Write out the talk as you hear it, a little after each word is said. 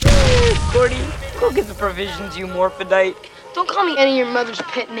Cordy, go get the provisions, you morphodite. Don't call me any of your mother's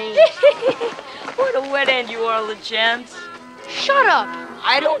pet names. What a wet end you are, LeChance. Shut up.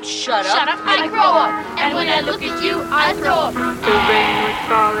 I don't shut up. Shut up, I grow up. And when I look at you, I throw up. The rain was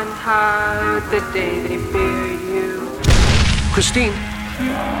falling hard the day they buried you. Christine,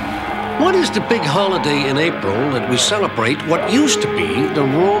 what is the big holiday in April that we celebrate what used to be the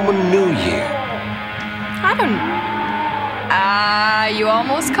Roman New Year? I don't know. You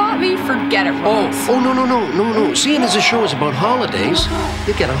almost caught me. Forget it, Rose. No. Seeing as the show is about holidays,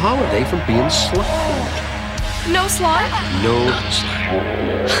 you get a holiday from being slimed. No slime? No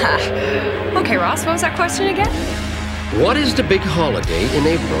slime. Okay, Ross, what was that question again? What is the big holiday in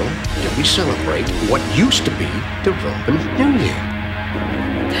April that we celebrate what used to be the Roman New Year?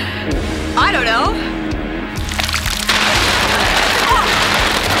 I don't know.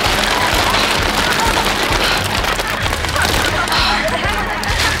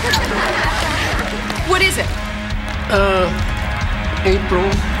 What is it? April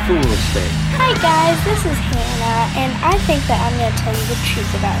Fool's Day. Hi guys, this is Hannah, and I think that I'm going to tell you the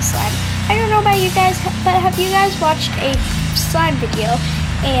truth about slime. I don't know about you guys, but have you guys watched a slime video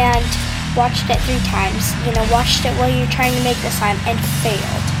and watched it 3 times? You know, watched it while you're trying to make the slime and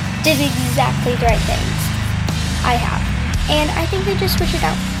failed. Did exactly the right things. I have. And I think they just switch it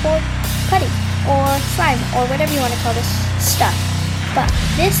out for putty, or slime, or whatever you want to call this stuff. But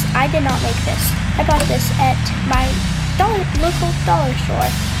this, I did not make this. I bought this at my local dollar store.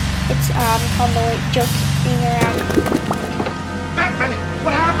 It's called the Joking Around. Batman,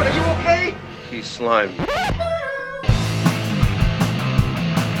 what happened? Are you okay? He's slime.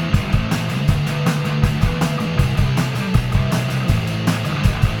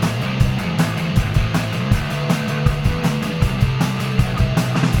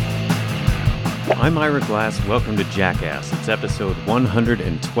 I'm Ira Glass. Welcome to Jackass. It's episode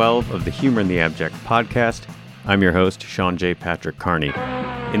 112 of the Humor in the Abject podcast. I'm your host, Sean J. Patrick Carney.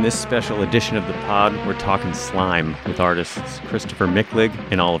 In this special edition of the pod, we're talking slime with artists Christopher Michlig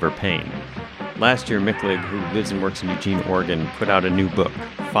and Oliver Payne. Last year, Michlig, who lives and works in Eugene, Oregon, put out a new book,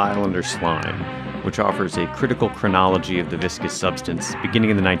 File Under Slime, which offers a critical chronology of the viscous substance, beginning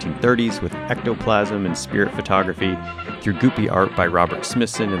in the 1930s with ectoplasm and spirit photography, through goopy art by Robert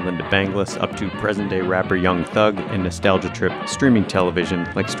Smithson and Linda Banglis, up to present-day rapper Young Thug and nostalgia trip streaming television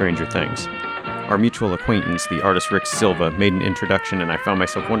like Stranger Things. Our mutual acquaintance, the artist Rick Silva, made an introduction, and I found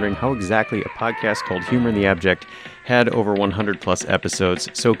myself wondering how exactly a podcast called Humor in the Abject had over 100 plus episodes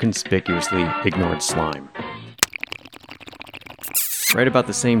so conspicuously ignored slime. Right about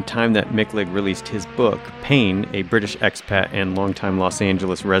the same time that Michlig released his book, Payne, a British expat and longtime Los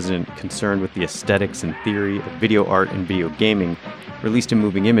Angeles resident concerned with the aesthetics and theory of video art and video gaming, released a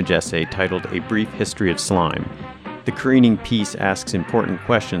moving image essay titled A Brief History of Slime. The careening piece asks important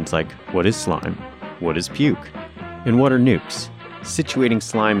questions like, what is slime? What is puke? And what are nukes? Situating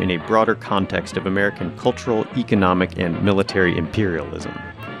slime in a broader context of American cultural, economic, and military imperialism.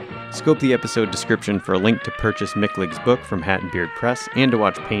 Scope the episode description for a link to purchase Michlig's book from Hat and Beard Press and to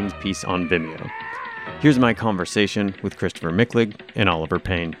watch Payne's piece on Vimeo. Here's my conversation with Christopher Michlig and Oliver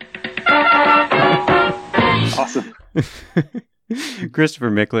Payne. Awesome.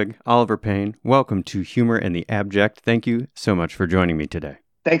 Christopher Michlig, Oliver Payne, welcome to Humor in the Abject. Thank you so much for joining me today.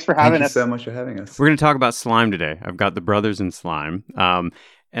 Thanks for having us. Thank you so much for having us. We're going to talk about slime today. I've got the brothers in slime. And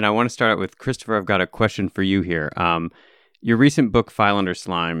I want to start out with Christopher. I've got a question for you here. Your recent book, File Under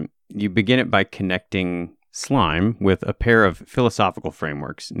Slime, you begin it by connecting slime with a pair of philosophical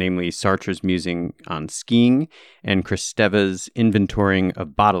frameworks, namely Sartre's musing on skiing and Kristeva's inventorying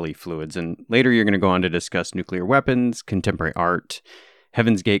of bodily fluids. And later you're going to go on to discuss nuclear weapons, contemporary art,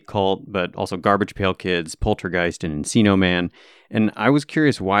 Heaven's Gate cult, but also Garbage Pail Kids, Poltergeist, and Encino Man. And I was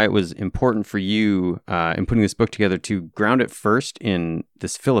curious why it was important for you in putting this book together to ground it first in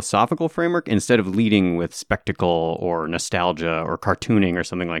this philosophical framework instead of leading with spectacle or nostalgia or cartooning or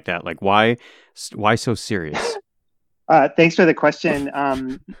something like that. Like, why so serious? Thanks for the question.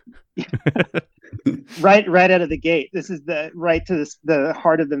 Right out of the gate, this is the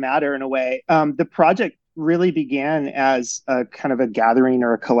heart of the matter in a way. The project really began as a kind of a gathering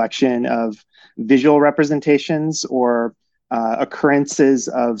or a collection of visual representations or occurrences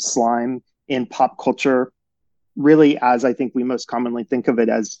of slime in pop culture, really as I think we most commonly think of it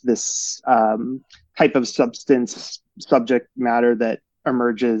as this type of subject matter that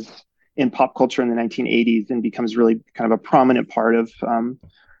emerges in pop culture in the 1980s and becomes really kind of a prominent part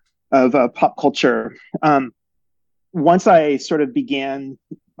of pop culture. Once I sort of began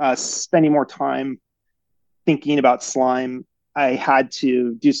spending more time thinking about slime, I had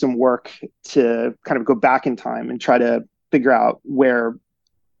to do some work to kind of go back in time and try to figure out where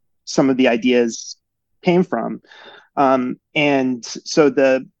some of the ideas came from. And so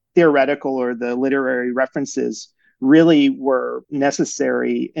the theoretical or the literary references really were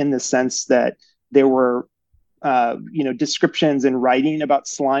necessary in the sense that there were descriptions and writing about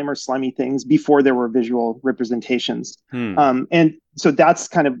slime or slimy things before there were visual representations. And so that's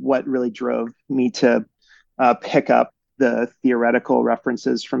kind of what really drove me to pick up the theoretical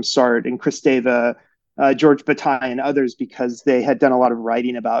references from Sartre and Kristeva, George Bataille, and others, because they had done a lot of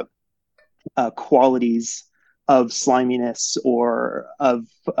writing about qualities of sliminess or of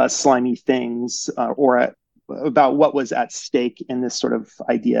slimy things, or about what was at stake in this sort of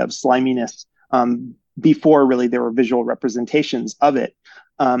idea of sliminess, before really there were visual representations of it.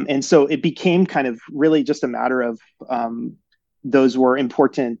 And so it became kind of really just a matter of those were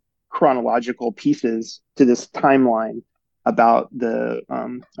important chronological pieces to this timeline about the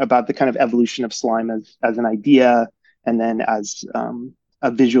kind of evolution of slime as an idea, and then as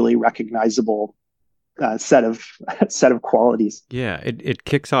a visually recognizable set of qualities. Yeah, it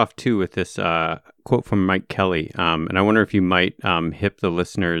kicks off too with this quote from Mike Kelly, and I wonder if you might hip the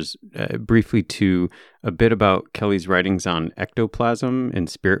listeners briefly to a bit about Kelly's writings on ectoplasm and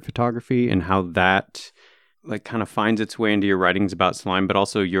spirit photography, and how that like kind of finds its way into your writings about slime, but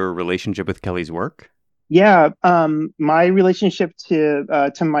also your relationship with Kelly's work. Yeah, my relationship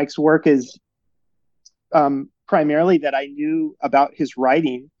to Mike's work is primarily that I knew about his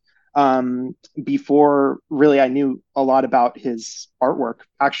writing before really I knew a lot about his artwork,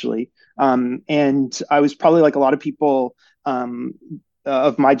 actually. And I was probably like a lot of people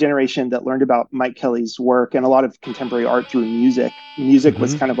of my generation that learned about Mike Kelly's work and a lot of contemporary art through music. Music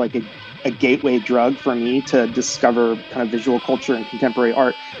was kind of like a gateway drug for me to discover kind of visual culture and contemporary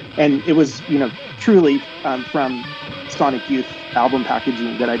art. And it was, truly from Sonic Youth album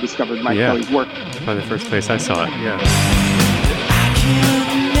packaging that I discovered Mike Kelly's work. That's probably the first place I saw it. Yeah. I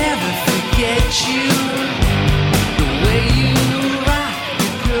can never forget you, the way you rock the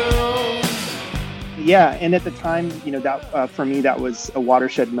girl. Yeah, and at the time, that for me, that was a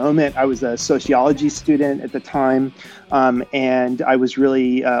watershed moment. I was a sociology student at the time, and I was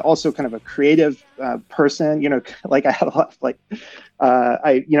really also kind of a creative person. Like I had a lot of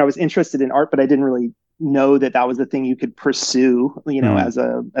I was interested in art, but I didn't really know that was the thing you could pursue, as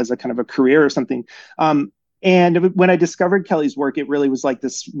a kind of a career or something. And when I discovered Kelly's work, it really was like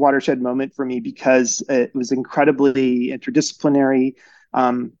this watershed moment for me because it was incredibly interdisciplinary.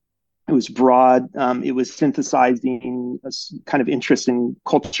 It was broad. It was synthesizing a kind of interest in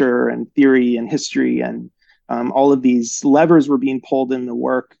culture and theory and history, and all of these levers were being pulled in the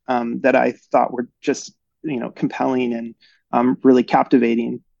work that I thought were just compelling and really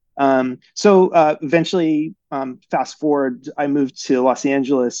captivating. So eventually, fast forward, I moved to Los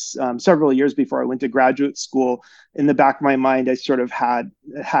Angeles several years before I went to graduate school. In the back of my mind, I sort of had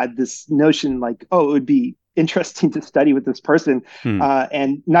this notion like, oh, it would be interesting to study with this person,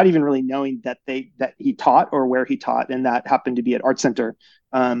 and not even really knowing that he taught or where he taught, and that happened to be at Art Center.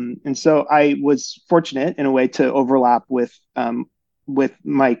 And so I was fortunate in a way to overlap with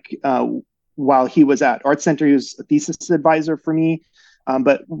Mike while he was at Art Center. He was a thesis advisor for me.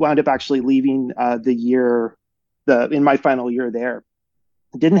 But wound up actually leaving in my final year there.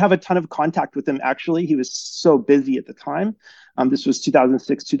 Didn't have a ton of contact with him, actually. He was so busy at the time. This was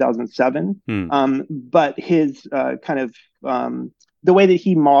 2006, 2007. But his kind of the way that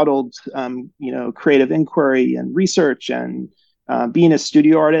he modeled, creative inquiry and research and being a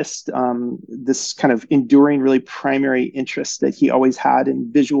studio artist, this kind of enduring, really primary interest that he always had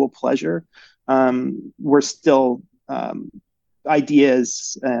in visual pleasure, were still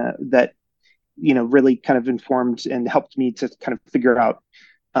ideas that really kind of informed and helped me to kind of figure out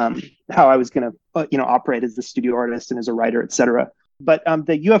how I was going to operate as a studio artist and as a writer, etc. But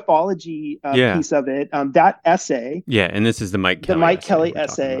the ufology piece of it, that essay, and this is the Mike Kelly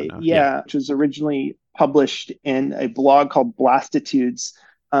essay, which was originally published in a blog called Blastitudes,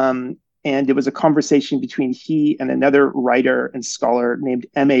 and it was a conversation between he and another writer and scholar named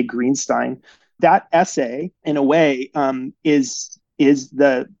M.A. Greenstein. That essay, in a way, is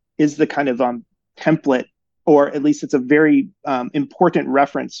the kind of template, or at least it's a very important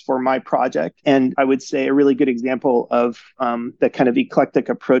reference for my project. And I would say a really good example of the kind of eclectic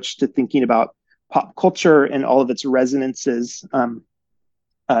approach to thinking about pop culture and all of its resonances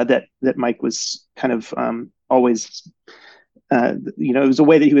that Mike was kind of always, it was a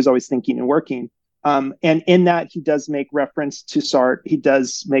way that he was always thinking and working. And in that, he does make reference to Sartre. He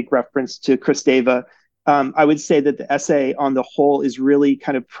does make reference to Kristeva. I would say that the essay on the whole is really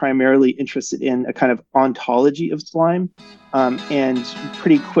kind of primarily interested in a kind of ontology of slime, and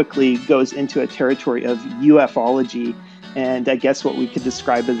pretty quickly goes into a territory of ufology and I guess what we could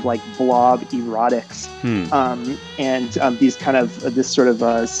describe as like blob erotics, and these kind of this sort of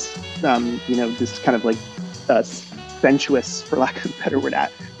this kind of like sensuous, for lack of a better word,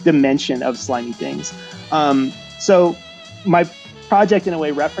 dimension of slimy things. So my project in a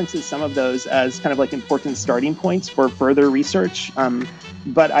way references some of those as kind of like important starting points for further research.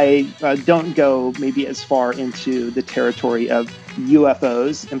 But I don't go maybe as far into the territory of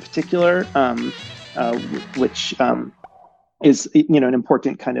UFOs in particular, which is an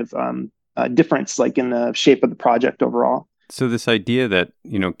important kind of difference, like in the shape of the project overall. So this idea that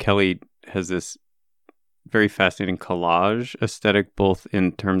Kelly has this very fascinating collage aesthetic, both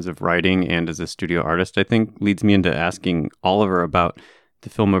in terms of writing and as a studio artist, I think leads me into asking Oliver about the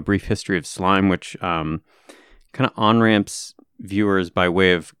film A Brief History of Slime, which kind of on-ramps viewers by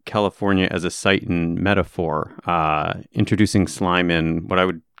way of California as a site and metaphor, introducing slime in what I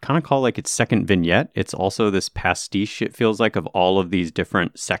would kind of call like its second vignette. It's also this pastiche, it feels like, of all of these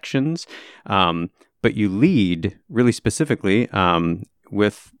different sections. But you lead really specifically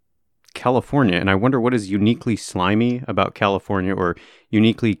with California, and I wonder what is uniquely slimy about California, or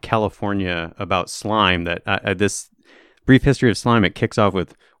uniquely California about slime, that this Brief History of Slime, it kicks off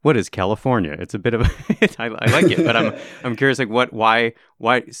with, what is California? It's a bit of I like it, but I'm curious, like, why?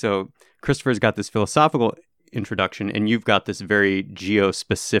 So Christopher's got this philosophical introduction, and you've got this very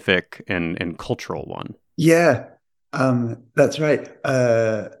geo-specific and cultural one. Yeah, that's right.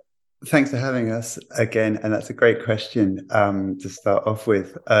 Thanks for having us again, and that's a great question to start off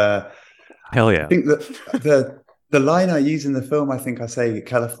with. Hell yeah! I think that the line I use in the film, I think I say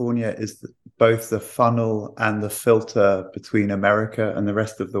California is both the funnel and the filter between America and the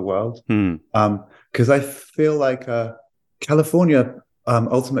rest of the world. Because I feel like California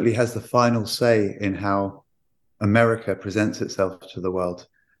ultimately has the final say in how America presents itself to the world.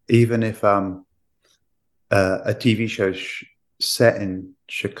 Even if a TV show set in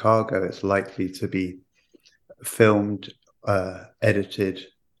Chicago, it's likely to be filmed, edited,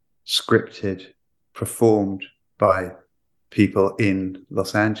 scripted, performed by people in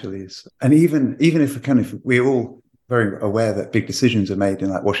Los Angeles. And even if we're all very aware that big decisions are made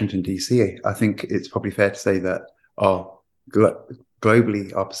in like Washington, DC, I think it's probably fair to say that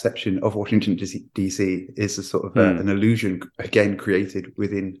globally, our perception of Washington, DC is a sort of an illusion, again, created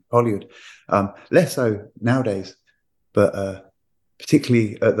within Hollywood. Less so nowadays, but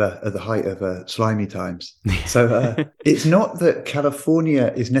particularly at the height of slimy times. So it's not that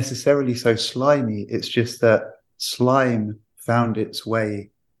California is necessarily so slimy, it's just that slime found its way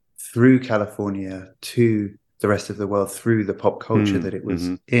through California to the rest of the world through the pop culture that it was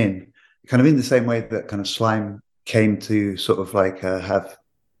in. Kind of in the same way that kind of slime came to sort of like have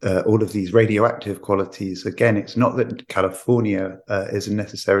all of these radioactive qualities. Again, it's not that California isn't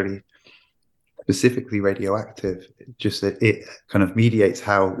necessarily specifically radioactive, just that it kind of mediates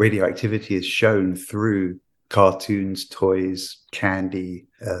how radioactivity is shown through cartoons, toys, candy,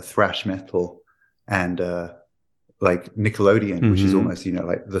 thrash metal, and like Nickelodeon, which is almost,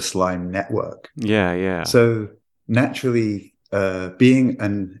 like the slime network. Yeah. So naturally, being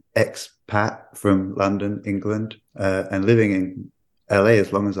an expat from London, England, and living in LA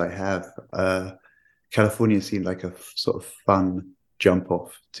as long as I have, California seemed like a sort of fun jump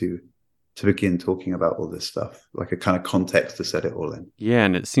off to begin talking about all this stuff, like a kind of context to set it all in. Yeah,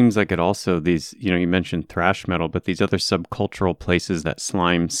 and it seems like it also, these, you mentioned thrash metal, but these other subcultural places that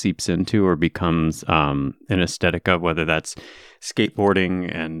slime seeps into or becomes an aesthetic of, whether that's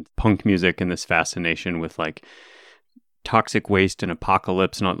skateboarding and punk music and this fascination with like toxic waste and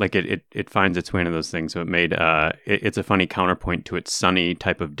apocalypse and all, like it finds its way into those things. So it made it's a funny counterpoint to its sunny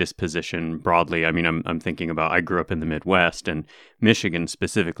type of disposition broadly. I mean, I'm thinking about, I grew up in the Midwest, and Michigan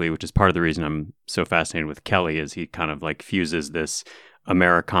specifically, which is part of the reason I'm so fascinated with Kelly, is he kind of like fuses this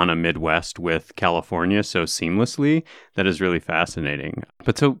Americana Midwest with California so seamlessly. That is really fascinating.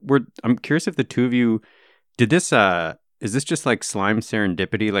 But so I'm curious if the two of you did this. Is this just like slime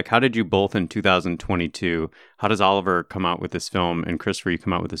serendipity? Like, how did you both in 2022, how does Oliver come out with this film and Christopher, you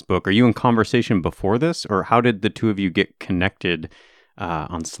come out with this book? Are you in conversation before this, or how did the two of you get connected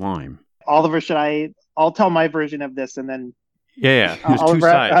on slime? Oliver, I'll tell my version of this and then. Yeah. There's two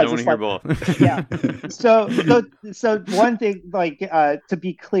sides. I want to hear both. Yeah. So one thing, like, to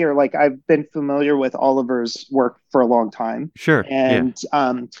be clear, like, I've been familiar with Oliver's work for a long time. Sure. And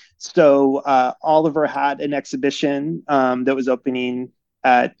so Oliver had an exhibition that was opening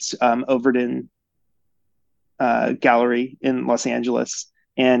at Overton Gallery in Los Angeles.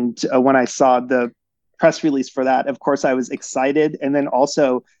 And when I saw the press release for that, of course, I was excited, and then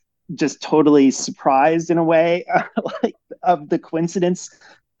also just totally surprised in a way, like, of the coincidence,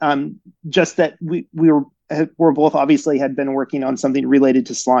 just that we were were both obviously had been working on something related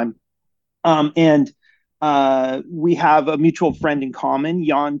to slime. And we have a mutual friend in common,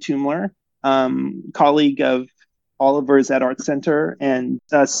 Jan Tumler, colleague of Oliver's at Art Center, and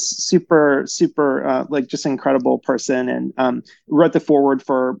a super like just incredible person, and wrote the foreword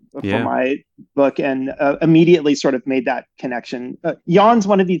for my book, and immediately sort of made that connection. Jan's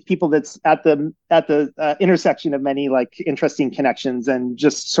one of these people that's at the intersection of many like interesting connections, and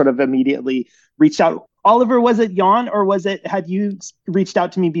just sort of immediately reached out. Oliver, was it Jan, or had you reached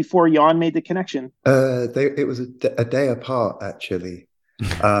out to me before Jan made the connection? It was a day apart, actually.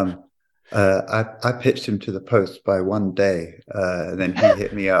 I pitched him to the Post by one day, and then he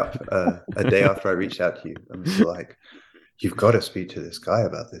hit me up a day after I reached out to you, and was like, "You've got to speak to this guy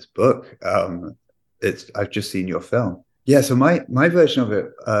about this book. I've just seen your film." Yeah, so my version of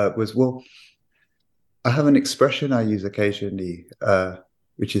it was, well, I have an expression I use occasionally,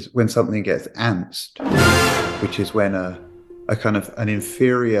 which is when something gets antsed, which is when a kind of an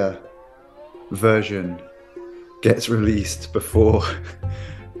inferior version gets released before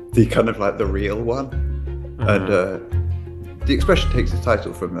the kind of like the real one. And the expression takes its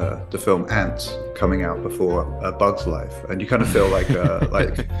title from the film Ants coming out before Bug's Life, and you kind of feel like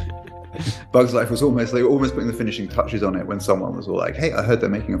Bug's Life was almost putting the finishing touches on it when someone was all like, "Hey, I heard they're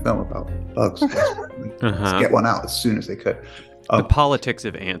making a film about bugs. Let's get one out as soon as they could." The politics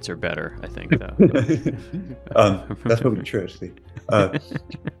of ants are better, I think, though. That's probably true, actually.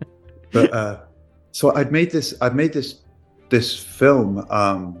 So I'd made this film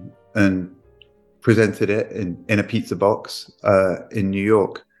and presented it in a pizza box in New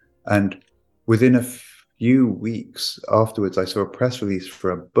York, and within a few weeks afterwards, I saw a press release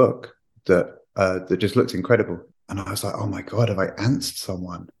for a book that just looked incredible, and I was like, "Oh my god, have I antsed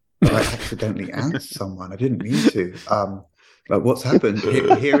someone? Have I accidentally antsed someone? I didn't mean to." Like, what's happened?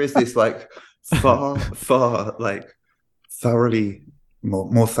 Here is this like far like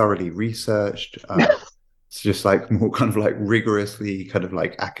more thoroughly researched. It's just like more kind of like rigorously kind of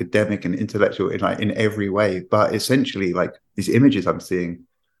like academic and intellectual in every way. But essentially, like, these images I'm seeing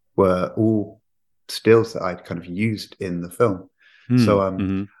were all stills that I'd kind of used in the film. So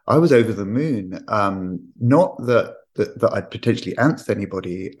I was over the moon. Not that I'd potentially antsed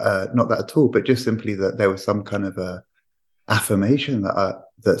anybody, not that at all, but just simply that there was some kind of a affirmation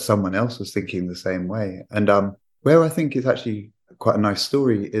that someone else was thinking the same way. And where I think is actually quite a nice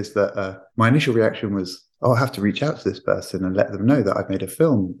story is that my initial reaction was, "Oh, I have to reach out to this person and let them know that I've made a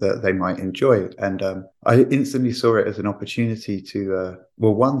film that they might enjoy." And I instantly saw it as an opportunity to,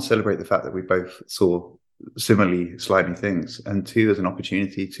 one, celebrate the fact that we both saw similarly slimy things, and two, as an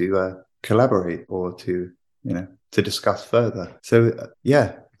opportunity to collaborate or to discuss further. So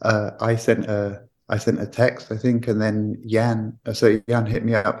I sent a text, I think, and then Jan hit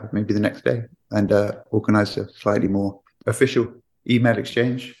me up maybe the next day and organized a slightly more official email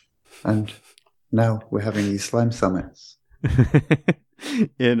exchange, and now we're having these slime summits.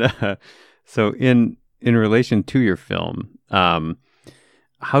 In relation to your film,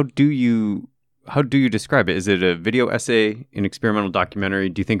 how do you describe it? Is it a video essay, an experimental documentary?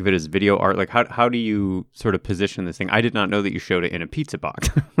 Do you think of it as video art? Like, how do you sort of position this thing? I did not know that you showed it in a pizza box,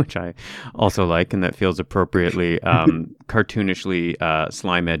 which I also like, and that feels appropriately cartoonishly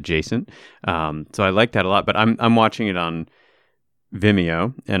slime adjacent. So I like that a lot. But I'm watching it on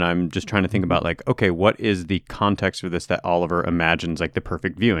Vimeo, and I'm just trying to think about, like, okay, what is the context for this that Oliver imagines, like, the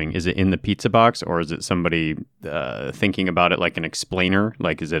perfect viewing? Is it in the pizza box, or is it somebody thinking about it like an explainer?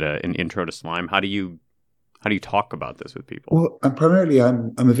 Like, is it an intro to slime? How do you talk about this with people? Well,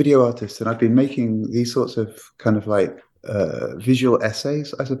 I'm a video artist, and I've been making these sorts of kind of like visual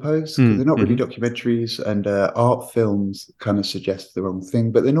essays, I suppose. They're not really documentaries, and art films kind of suggest the wrong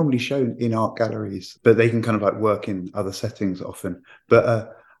thing, but they're normally shown in art galleries, but they can kind of like work in other settings often.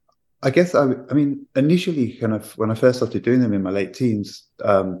 But I guess, I mean, initially, kind of when I first started doing them in my late teens,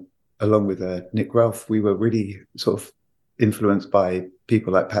 along with Nick Ralph, we were really sort of influenced by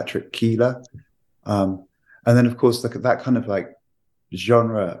people like Patrick Keeler. And then, of course, that kind of like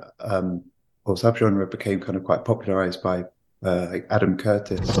genre or subgenre became kind of quite popularized by like Adam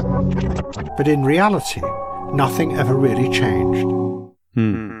Curtis. But in reality, nothing ever really changed.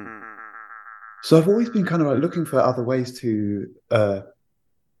 So I've always been kind of like looking for other ways to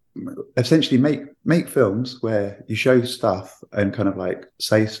essentially make films where you show stuff and kind of like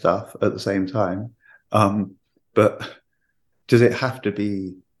say stuff at the same time. But does it have to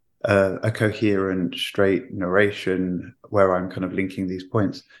be a coherent, straight narration where I'm kind of linking these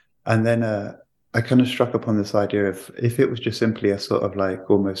points? And then I kind of struck upon this idea of, if it was just simply a sort of like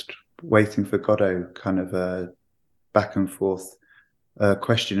almost waiting for Godot kind of back and forth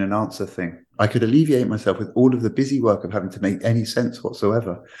question and answer thing. I could alleviate myself with all of the busy work of having to make any sense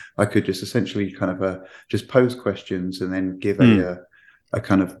whatsoever. I could just essentially kind of just pose questions and then give a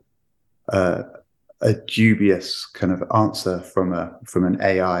kind of a dubious kind of answer from an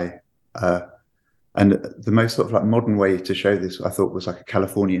AI. And the most sort of like modern way to show this, I thought, was like a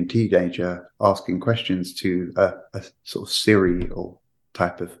Californian teenager asking questions to a sort of Siri or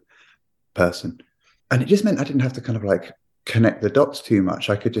type of person. And it just meant I didn't have to kind of like connect the dots too much.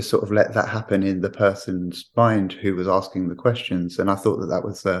 I could just sort of let that happen in the person's mind who was asking the questions. And I thought that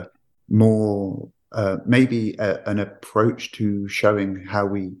was more maybe an approach to showing how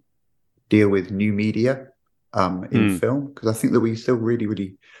we deal with new media in film, because I think that we still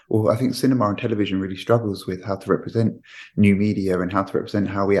really, or I think cinema and television really struggles with how to represent new media and how to represent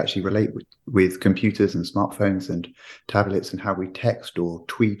how we actually relate with computers and smartphones and tablets and how we text or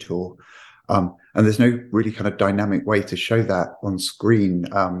tweet or and there's no really kind of dynamic way to show that on screen.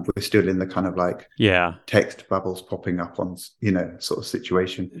 We're still in the kind of like text bubbles popping up on, sort of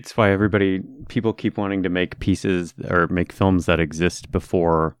situation. It's why people keep wanting to make pieces or make films that exist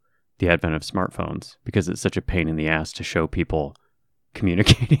before the advent of smartphones, because it's such a pain in the ass to show people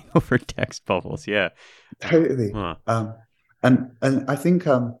communicating over text bubbles. Yeah, totally. And I think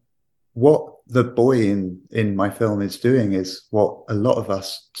what the boy in my film is doing is what a lot of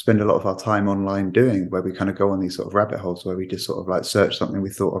us spend a lot of our time online doing, where we kind of go on these sort of rabbit holes where we just sort of like search something we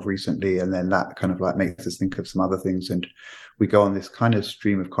thought of recently, and then that kind of like makes us think of some other things, and we go on this kind of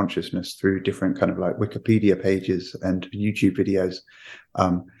stream of consciousness through different kind of like Wikipedia pages and YouTube videos.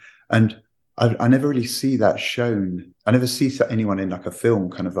 And I never really see that shown. I never see anyone in like a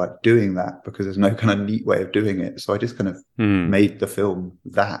film kind of like doing that, because there's no kind of neat way of doing it. So I just kind of made the film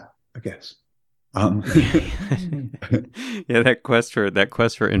that, I guess. Yeah, that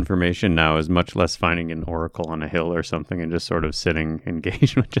quest for information now is much less finding an oracle on a hill or something and just sort of sitting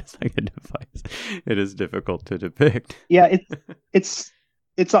engaged with just like a device. It is difficult to depict. Yeah, it's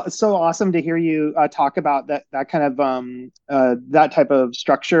so awesome to hear you talk about that kind of that type of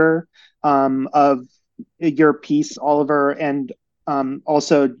structure of your piece, Oliver, and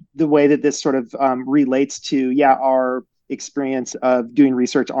also the way that this sort of relates to our experience of doing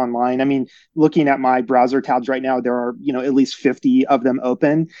research online. I mean, looking at my browser tabs right now, there are at least 50 of them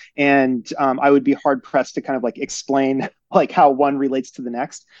open, and I would be hard pressed to kind of like explain like how one relates to the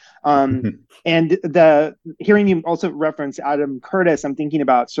next. And the hearing you also reference Adam Curtis, I'm thinking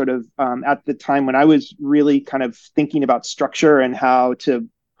about sort of at the time when I was really kind of thinking about structure and how to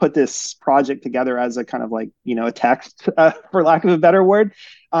put this project together as a kind of like, a text, for lack of a better word,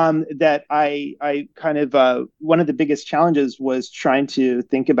 that I kind of, one of the biggest challenges was trying to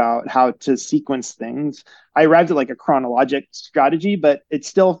think about how to sequence things. I arrived at like a chronologic strategy, but it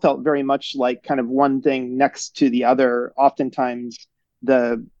still felt very much like kind of one thing next to the other. Oftentimes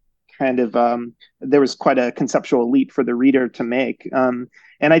the kind of, there was quite a conceptual leap for the reader to make. And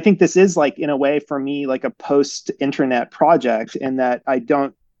I think this is like, in a way for me, like a post-internet project, in that I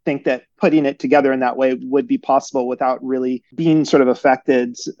don't think that putting it together in that way would be possible without really being sort of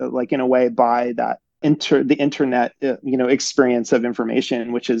affected, like in a way, by that the internet, experience of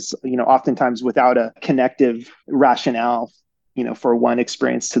information, which is, oftentimes without a connective rationale, for one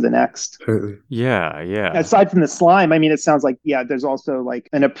experience to the next. Yeah. Aside from the slime, I mean, it sounds like, there's also like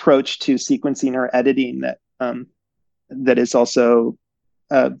an approach to sequencing or editing that is also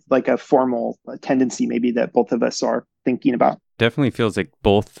like a formal tendency, maybe, that both of us are thinking about. Definitely feels like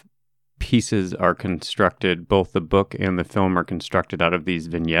both pieces are constructed, both the book and the film are constructed out of these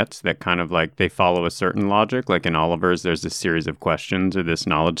vignettes that kind of like they follow a certain logic. Like in Oliver's, there's this series of questions or this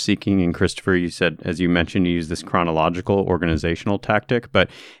knowledge seeking. And Christopher, you said, as you mentioned, you use this chronological organizational tactic, but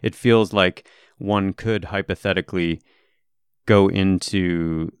it feels like one could hypothetically go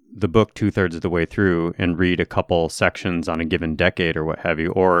into the book 2/3 of the way through and read a couple sections on a given decade or what have you,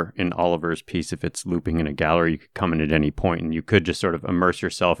 or in Oliver's piece, if it's looping in a gallery, you could come in at any point and you could just sort of immerse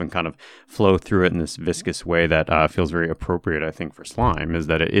yourself and kind of flow through it in this viscous way that feels very appropriate, I think, for Slime, is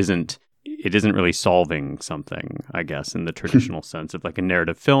that it isn't really solving something, I guess, in the traditional sense of like a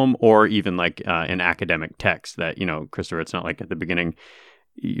narrative film or even like an academic text that, Christopher, it's not like at the beginning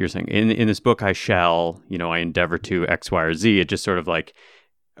you're saying in this book I shall, I endeavor to X, Y, or Z. It just sort of like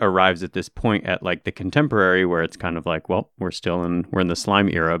arrives at this point at like the contemporary where it's kind of like, well, we're in the slime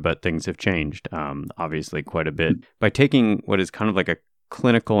era, but things have changed, obviously quite a bit. By taking what is kind of like a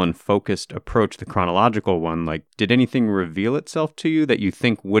clinical and focused approach, the chronological one, like, did anything reveal itself to you that you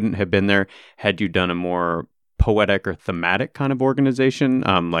think wouldn't have been there had you done a more poetic or thematic kind of organization,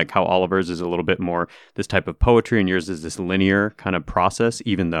 like how Oliver's is a little bit more this type of poetry and yours is this linear kind of process,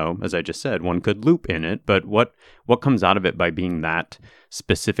 even though, as I just said, one could loop in it. But what comes out of it by being that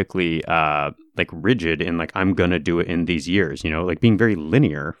specifically like rigid in like, I'm going to do it in these years, like being very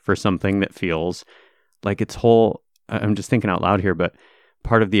linear for something that feels like its whole, I'm just thinking out loud here, but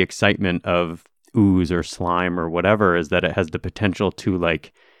part of the excitement of ooze or slime or whatever is that it has the potential to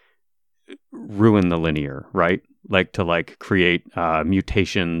like ruin the linear, right? Like to like create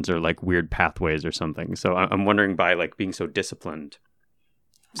mutations or like weird pathways or something. So I'm wondering, by like being so disciplined,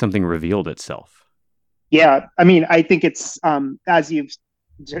 something revealed itself. Yeah, I mean, I think it's as you've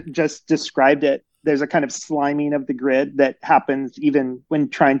just described it, there's a kind of sliming of the grid that happens even when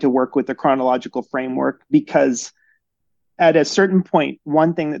trying to work with a chronological framework, because at a certain point,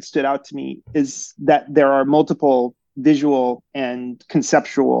 one thing that stood out to me is that there are multiple visual and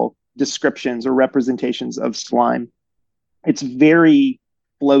conceptual descriptions or representations of slime. It's very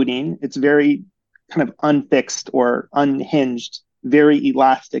floating. It's very kind of unfixed or unhinged, very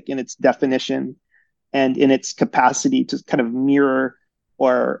elastic in its definition and in its capacity to kind of mirror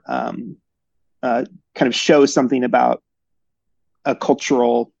or kind of show something about a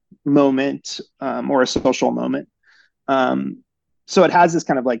cultural moment or a social moment. So it has this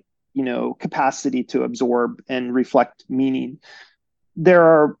kind of like, capacity to absorb and reflect meaning. There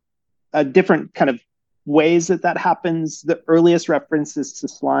are different kind of ways that happens. The earliest references to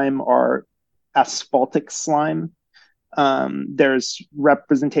slime are asphaltic slime. There's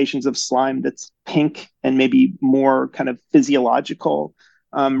representations of slime that's pink and maybe more kind of physiological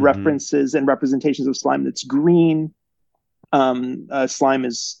references and representations of slime that's green. Slime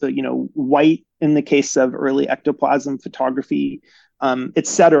is, white in the case of early ectoplasm photography,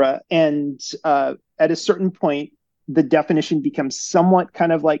 etc. And at a certain point, the definition becomes somewhat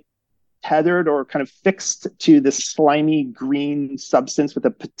kind of like tethered or kind of fixed to the slimy green substance with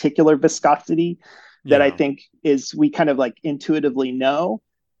a particular viscosity that I think is we kind of like intuitively know.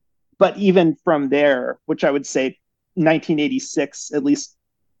 But even from there, which I would say 1986, at least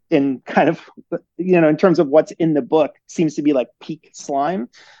in kind of, in terms of what's in the book, seems to be like peak slime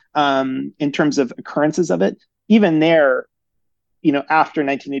in terms of occurrences of it. Even there, after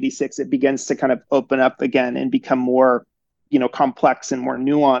 1986, it begins to kind of open up again and become more, complex and more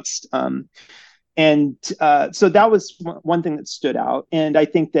nuanced. So that was one thing that stood out. And I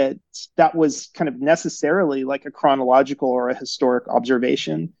think that was kind of necessarily like a chronological or a historic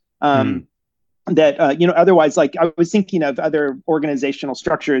observation. That, otherwise, like I was thinking of other organizational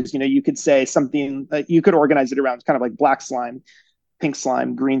structures, you could say something, you could organize it around kind of like black slime, pink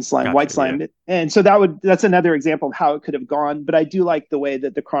slime, green slime, white slime. Yeah. And so that's another example of how it could have gone. But I do like the way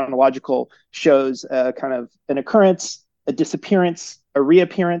that the chronological shows kind of an occurrence, a disappearance, a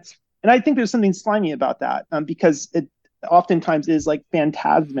reappearance. And I think there's something slimy about that because it oftentimes is like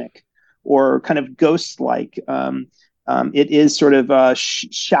phantasmic or kind of ghost-like. It is sort of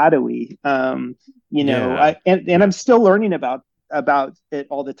shadowy, and I'm still learning about it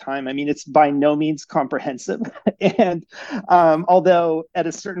all the time. I mean, it's by no means comprehensive. And although at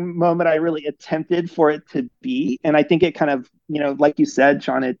a certain moment I really attempted for it to be, and I think it kind of, like you said,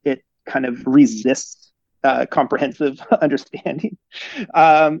 Sean, it kind of resists comprehensive understanding.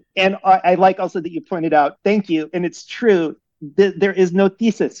 And I like also that you pointed out, thank you. And it's true, there is no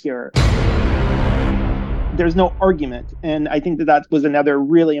thesis here. There's no argument. And I think that was another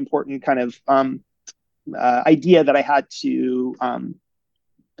really important kind of idea that I had to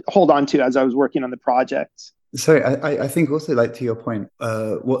hold on to as I was working on the project. So I think also, like, to your point,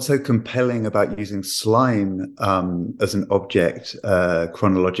 what's so compelling about using slime as an object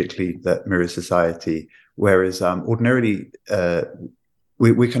chronologically that mirrors society, whereas ordinarily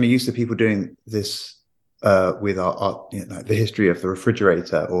we're kind of used to people doing this with our art, like the history of the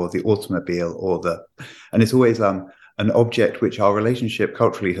refrigerator or the automobile and it's always an object which our relationship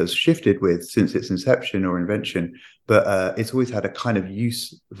culturally has shifted with since its inception or invention, but it's always had a kind of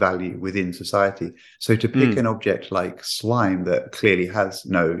use value within society. So to pick an object like slime that clearly has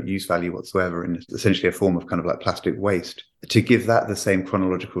no use value whatsoever and is essentially a form of kind of like plastic waste, to give that the same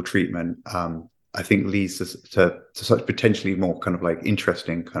chronological treatment, I think leads to such potentially more kind of like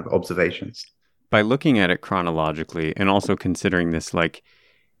interesting kind of observations. By looking at it chronologically and also considering this like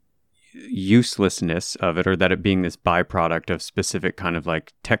uselessness of it, or that it being this byproduct of specific kind of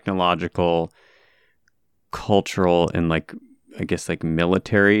like technological, cultural, and like, I guess like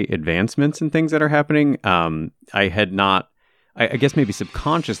military advancements and things that are happening, I guess maybe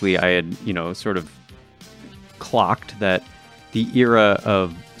subconsciously I had, sort of clocked that the era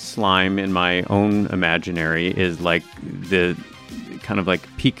of slime in my own imaginary is like the kind of like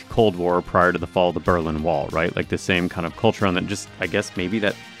peak Cold War prior to the fall of the Berlin Wall, right? Like the same kind of culture on that. Just, I guess maybe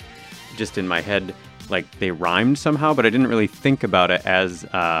that just in my head, like they rhymed somehow, but I didn't really think about it as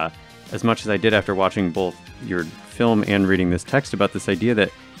much as I did after watching both your film and reading this text about this idea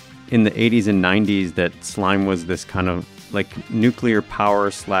that in the 80s and 90s that slime was this kind of like nuclear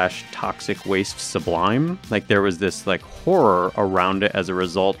power / toxic waste sublime. Like there was this like horror around it as a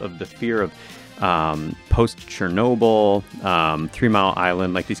result of the fear of post Chernobyl, 3 Mile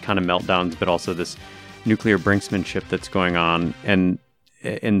Island, like these kind of meltdowns, but also this nuclear brinksmanship that's going on, and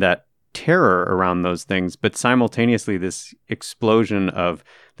that terror around those things, but simultaneously this explosion of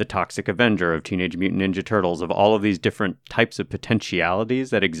the Toxic Avenger, of Teenage Mutant Ninja Turtles, of all of these different types of potentialities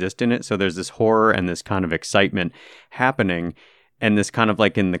that exist in it. So there's this horror and this kind of excitement happening, and this kind of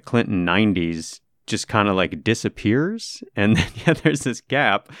like in the Clinton 90s just kind of like disappears, and then there's this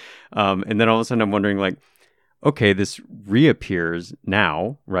gap, and then all of a sudden I'm wondering like, okay, this reappears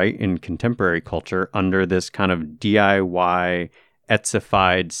now, right, in contemporary culture under this kind of DIY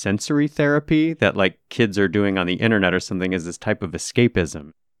etsified sensory therapy that like kids are doing on the internet or something, as this type of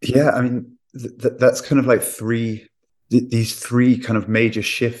escapism. Yeah, I mean, that's kind of like these three kind of major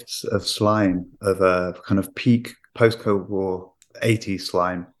shifts of slime, of a kind of peak post-Cold War 80s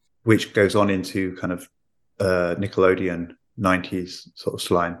slime, which goes on into kind of Nickelodeon 90s sort of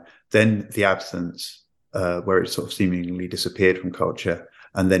slime. Then the absence, where it sort of seemingly disappeared from culture.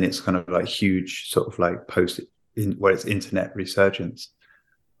 And then it's kind of like huge sort of like where it's internet resurgence.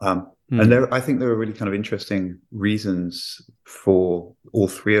 And I think there are really kind of interesting reasons for all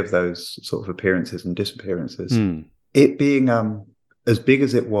three of those sort of appearances and disappearances. It being as big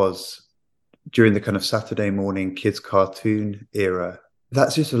as it was during the kind of Saturday morning kids cartoon era,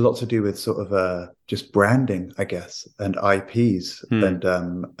 that's just a lot to do with sort of just branding, I guess, and IPs,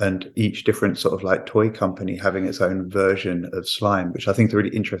 and each different sort of like toy company having its own version of slime, which I think is a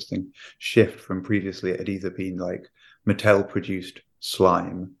really interesting shift from previously. It had either been like Mattel produced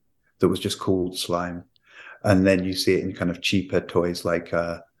slime that was just called slime, and then you see it in kind of cheaper toys like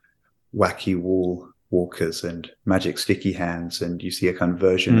Wacky Wall Walkers and Magic Sticky Hands, and you see a kind of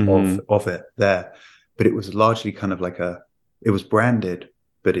version of it there. But it was largely kind of like it was branded,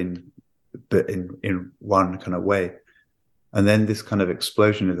 but in one kind of way. And then this kind of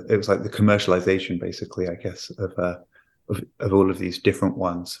explosion, it was like the commercialization, basically, I guess, of all of these different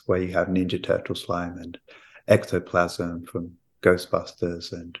ones, where you have Ninja Turtle slime and Ectoplasm from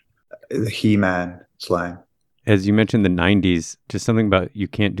Ghostbusters and the He-Man slime. As you mentioned, the 90s, just something about you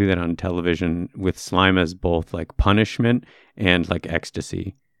can't do that on television with slime as both like punishment and like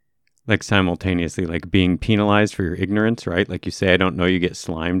ecstasy. Like simultaneously, like being penalized for your ignorance, right? Like you say, I don't know, you get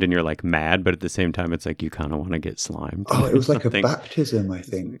slimed and you're like mad, but at the same time, it's like you kind of want to get slimed. Oh, it was like a baptism, I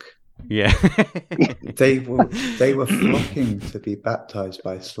think. Yeah. They were flocking to be baptized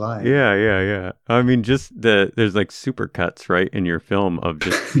by slime. Yeah. I mean, just there's like super cuts, right, in your film of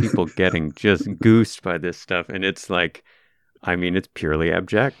just people getting just goosed by this stuff. And it's like, I mean, it's purely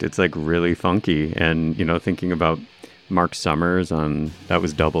abject. It's like really funky. And, you know, thinking about Mark Summers that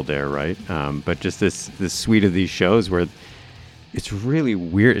was Double Dare, right? But just this suite of these shows where it's really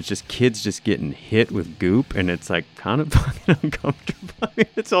weird. It's just kids just getting hit with goop, and it's like kind of fucking uncomfortable. I mean,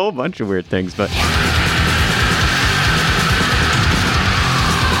 it's a whole bunch of weird things, but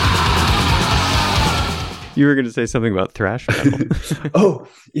you were going to say something about thrash metal. Oh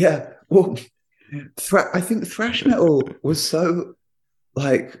yeah, well, I think thrash metal was so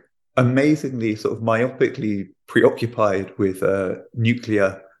like amazingly sort of myopically preoccupied with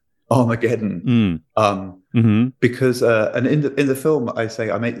nuclear Armageddon, because and in the film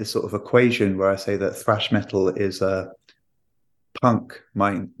I make this sort of equation where I say that thrash metal is punk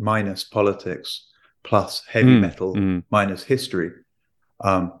minus politics plus heavy metal minus history,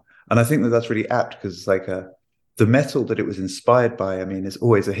 and I think that that's really apt, because like the metal that it was inspired by, I mean, is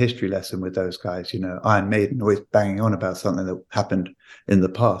always a history lesson with those guys. You know, Iron Maiden always banging on about something that happened in the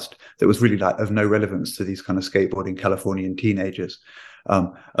past that was really like of no relevance to these kind of skateboarding Californian teenagers.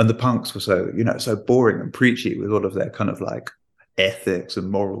 And the punks were so boring and preachy with all of their kind of like ethics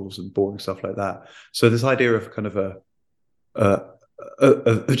and morals and boring stuff like that. So this idea of kind of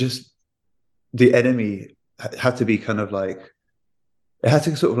just the enemy had to be kind of like, it had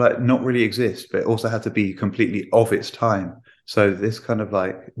to sort of like not really exist, but it also had to be completely of its time. So this kind of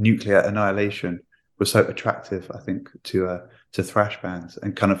like nuclear annihilation was so attractive, I think, to thrash bands,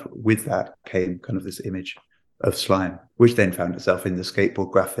 and kind of with that came kind of this image of slime, which then found itself in the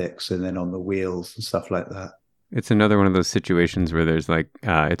skateboard graphics and then on the wheels and stuff like that. It's another one of those situations where there's like,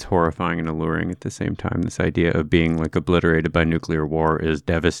 it's horrifying and alluring at the same time. This idea of being like obliterated by nuclear war is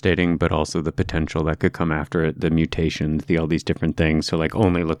devastating, but also the potential that could come after it, the mutations, all these different things. So like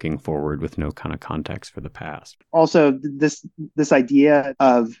only looking forward with no kind of context for the past. Also, this idea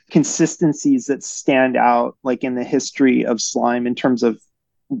of consistencies that stand out like in the history of slime in terms of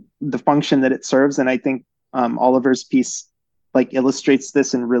the function that it serves. And I think Oliver's piece like illustrates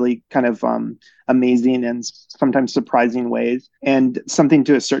this in really kind of amazing and sometimes surprising ways, and something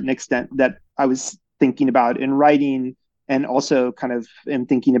to a certain extent that I was thinking about in writing, and also kind of am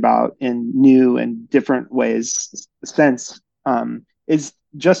thinking about in new and different ways since, is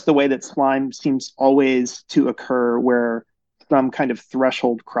just the way that slime seems always to occur where some kind of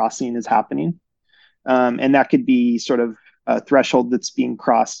threshold crossing is happening. And that could be sort of a threshold that's being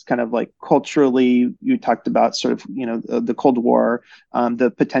crossed kind of like culturally. You talked about sort of, the Cold War,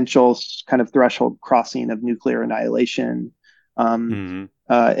 the potential kind of threshold crossing of nuclear annihilation,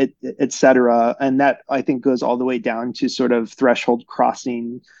 et cetera. And that I think goes all the way down to sort of threshold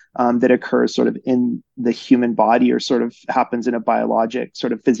crossing that occurs sort of in the human body, or sort of happens in a biologic,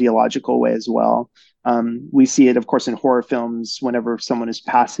 sort of physiological way as well. We see it, of course, in horror films. Whenever someone is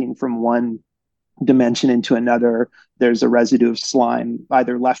passing from one dimension into another, there's a residue of slime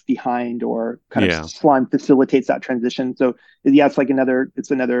either left behind, or kind of slime facilitates that transition. So yeah,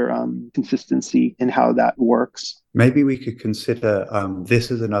 it's another consistency in how that works. Maybe we could consider this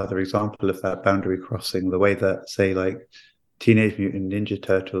as another example of that boundary crossing, the way that, say, like Teenage Mutant Ninja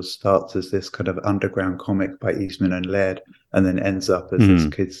Turtles starts as this kind of underground comic by Eastman and Laird, and then ends up as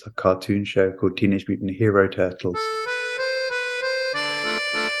this kids cartoon show called Teenage Mutant Hero Turtles.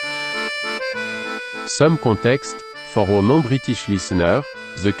 Some context for our non-British listener: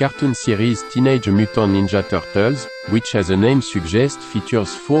 the cartoon series Teenage Mutant Ninja Turtles, which as the name suggests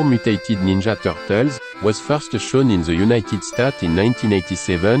features 4 mutated Ninja Turtles, was first shown in the United States in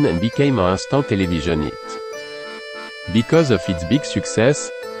 1987 and became an instant television hit. Because of its big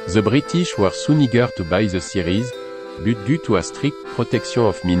success, the British were soon eager to buy the series, but due to a strict protection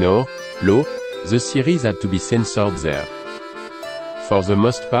of minor law, the series had to be censored there. For the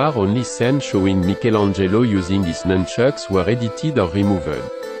most part, only scenes showing Michelangelo using his nunchucks were edited or removed.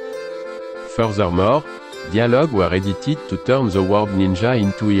 Furthermore, dialogue were edited to turn the word ninja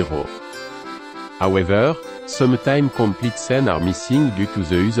into hero. However, sometimes complete scenes are missing due to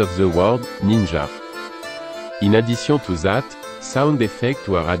the use of the word ninja. In addition to that, sound effects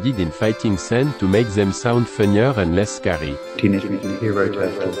were added in fighting scenes to make them sound funnier and less scary. Teenage Mutant Hero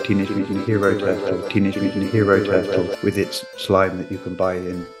Turtle, Teenage Mutant Hero Turtle, Teenage Mutant Hero Turtle, with its slime that you can buy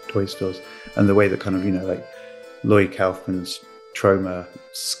in toy stores. And the way that kind of, like Lloyd Kaufman's Troma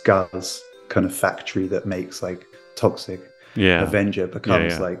Scuzz kind of factory that makes like Toxic Avenger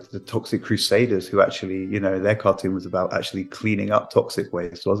becomes like the Toxic Crusaders, who actually, their cartoon was about actually cleaning up toxic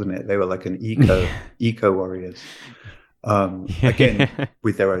waste, wasn't it? They were like an eco warriors. Again,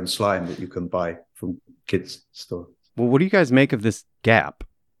 with their own slime that you can buy from kids' store. Well, what do you guys make of this gap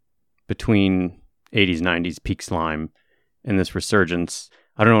between 80s, 90s peak slime and this resurgence?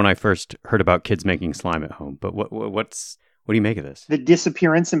 I don't know when I first heard about kids making slime at home, but what do you make of this? The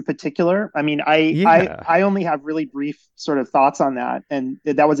disappearance in particular. I mean, I only have really brief sort of thoughts on that. And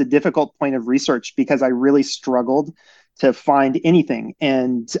that was a difficult point of research because I really struggled to find anything.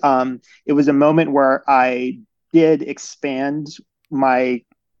 And it was a moment where I did expand my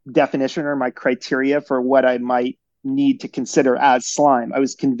definition or my criteria for what I might need to consider as slime. I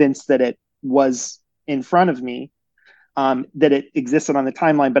was convinced that it was in front of me, that it existed on the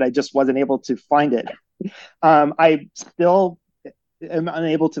timeline, but I just wasn't able to find it. I still am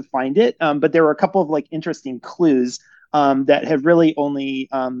unable to find it, but there were a couple of like interesting clues that have really only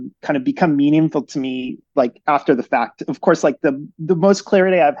kind of become meaningful to me like after the fact. Of course, like the most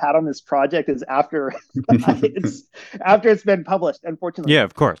clarity I've had on this project is after it's been published, unfortunately. Yeah,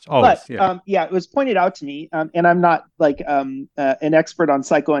 of course. Always. But it was pointed out to me, and I'm not like an expert on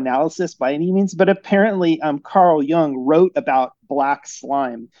psychoanalysis by any means, but apparently Carl Jung wrote about black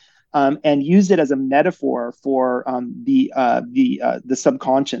slime. And used it as a metaphor for the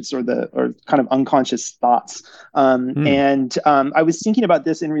subconscious or kind of unconscious thoughts. And I was thinking about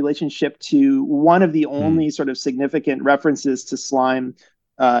this in relationship to one of the only sort of significant references to slime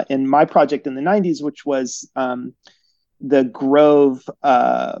in my project in the 90s, which was the Grove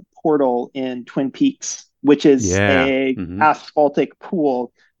portal in Twin Peaks, which is a asphaltic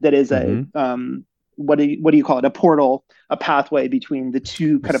pool that is a what do you call it? A portal, a pathway between the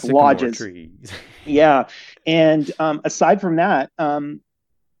two kind of lodges. Trees. Yeah. And aside from that,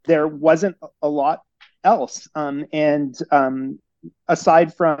 there wasn't a lot else. And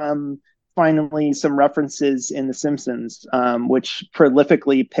aside from finally some references in The Simpsons, which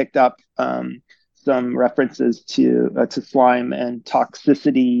prolifically picked up some references to slime and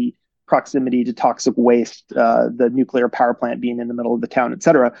toxicity, proximity to toxic waste, the nuclear power plant being in the middle of the town, et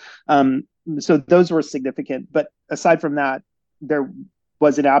cetera. So those were significant. But aside from that, there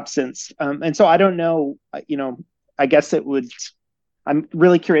was an absence. And so I don't know, I guess it would, I'm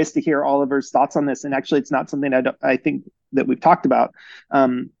really curious to hear Oliver's thoughts on this. And actually, it's not something I think that we've talked about.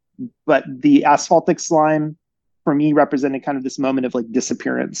 But the asphaltic slime, for me, represented kind of this moment of like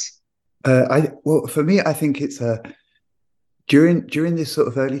disappearance. Well, for me, I think it's during this sort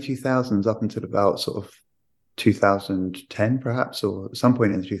of early 2000s up until about sort of 2010, perhaps, or some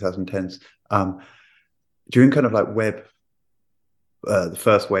point in the 2010s, during kind of like web, the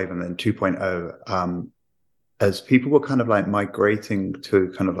first wave and then 2.0, as people were kind of like migrating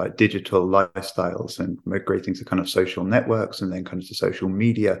to kind of like digital lifestyles and migrating to kind of social networks and then kind of to social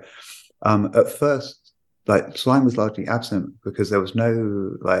media, at first, like slime was largely absent because there was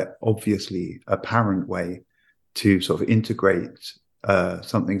no like obviously apparent way to sort of integrate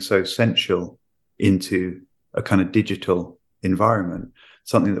something so essential into a kind of digital environment,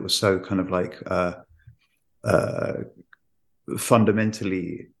 something that was so kind of like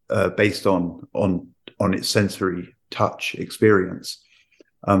fundamentally based on its sensory touch experience.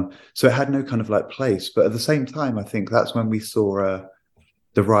 So it had no kind of like place. But at the same time, I think that's when we saw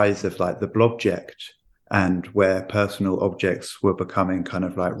the rise of like the blobject, and where personal objects were becoming kind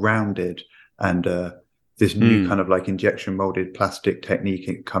of like rounded, and this new kind of like injection molded plastic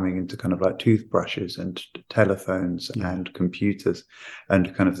technique coming into kind of like toothbrushes and telephones and computers,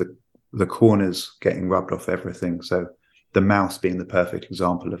 and kind of the corners getting rubbed off everything. So the mouse being the perfect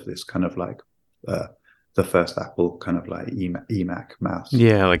example of this, kind of like the first Apple kind of like eMac mouse.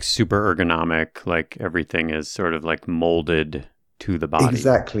 Yeah, like super ergonomic, like everything is sort of like molded to the body.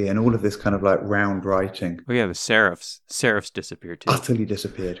 Exactly, and all of this kind of like round writing. Oh yeah, the serifs disappeared too. Utterly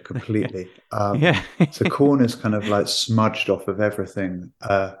disappeared completely. Yeah. So corners kind of like smudged off of everything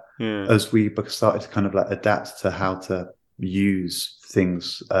as we started to kind of like adapt to how to use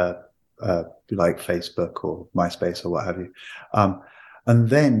things like Facebook or MySpace or what have you. And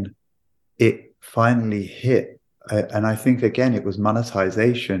then it finally hit. And I think, again, it was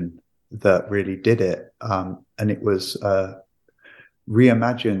monetization that really did it. And it was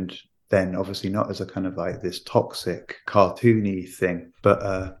reimagined then, obviously not as a kind of like this toxic, cartoony thing,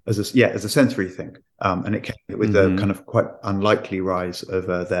 but as a sensory thing. And it came with the kind of quite unlikely rise of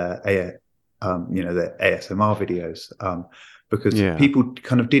their ASMR videos. Because people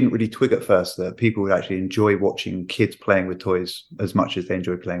kind of didn't really twig at first that people would actually enjoy watching kids playing with toys as much as they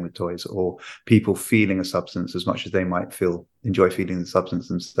enjoy playing with toys, or people feeling a substance as much as they might enjoy feeling the substance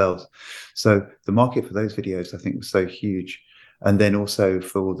themselves. So the market for those videos, I think, was so huge. And then also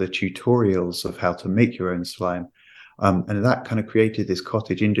for the tutorials of how to make your own slime. And that kind of created this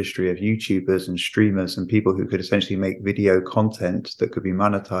cottage industry of YouTubers and streamers and people who could essentially make video content that could be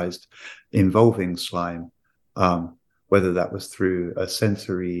monetized involving slime. Whether that was through a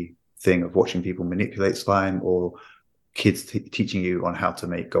sensory thing of watching people manipulate slime, or kids teaching you on how to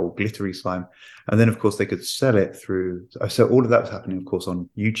make gold glittery slime. And then, of course, they could sell it through. So all of that was happening, of course, on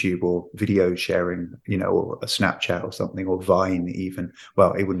YouTube or video sharing, or a Snapchat or something, or Vine even.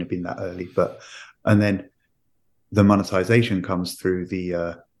 Well, it wouldn't have been that early, and then the monetization comes through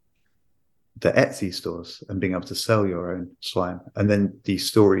the Etsy stores and being able to sell your own slime. And then these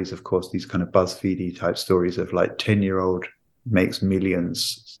stories, of course, these kind of BuzzFeedy type stories of like 10-year-old makes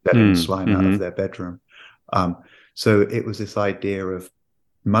millions selling slime out of their bedroom. So it was this idea of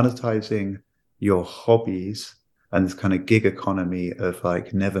monetizing your hobbies and this kind of gig economy of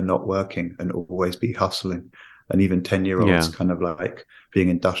like never not working and always be hustling. And even 10-year-olds kind of like being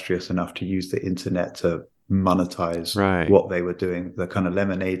industrious enough to use the internet to monetize what they were doing, the kind of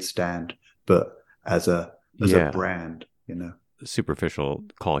lemonade stand, but as a brand, Superficial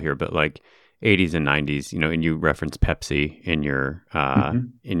call here, but like 80s and 90s, and you reference Pepsi in your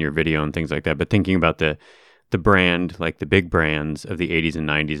video and things like that. But thinking about the brand, like the big brands of the 80s and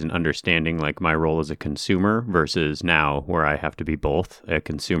 90s, and understanding like my role as a consumer versus now where I have to be both a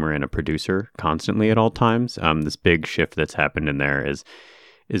consumer and a producer constantly at all times. This big shift that's happened in there is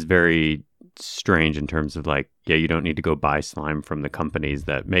very strange in terms of like, you don't need to go buy slime from the companies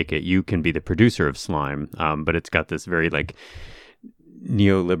that make it. You can be the producer of slime, but it's got this very like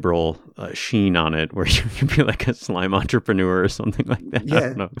neoliberal sheen on it where you can be like a slime entrepreneur or something like that. Yeah, I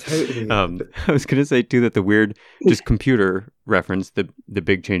don't know. Totally. I was going to say too that the weird just computer reference, the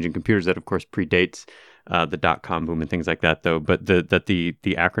big change in computers that of course predates the .com boom and things like that though, but the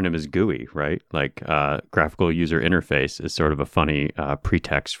acronym is GUI, right? Like graphical user interface is sort of a funny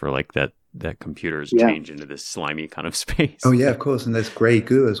pretext for like that that computers Yeah. change into this slimy kind of space. Oh yeah, of course. And there's grey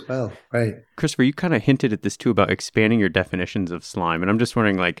goo as well, right? Christopher, you kind of hinted at this too about expanding your definitions of slime. And I'm just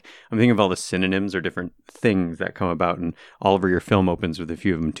wondering, like, I'm thinking of all the synonyms or different things that come about. And Oliver, your film opens with a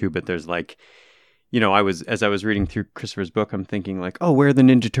few of them too. But there's like, as I was reading through Christopher's book, I'm thinking like, oh, where are the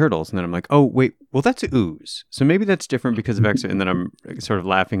Ninja Turtles? And then I'm like, oh, wait, well, that's ooze. So maybe that's different because of X. And then I'm sort of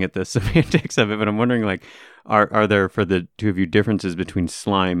laughing at the semantics of it. But I'm wondering, like, are there, for the two of you, differences between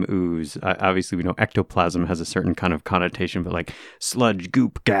slime, ooze? Obviously, we know ectoplasm has a certain kind of connotation, but like sludge,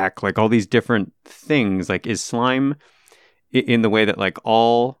 goop, gack, like all these different things. Like, is slime in the way that like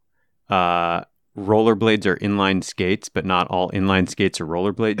all rollerblades are inline skates, but not all inline skates are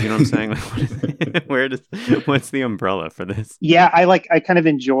rollerblades? You know what I'm saying? Like, what's the umbrella for this? Yeah, I kind of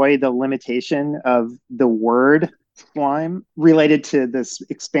enjoy the limitation of the word slime related to this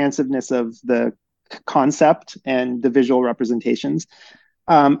expansiveness of the concept and the visual representations.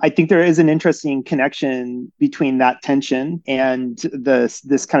 I think there is an interesting connection between that tension and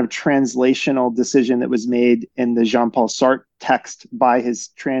this kind of translational decision that was made in the Jean-Paul Sartre text by his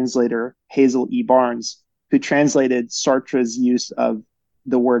translator, Hazel E. Barnes, who translated Sartre's use of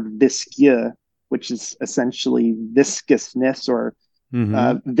the word visqueux, which is essentially viscousness or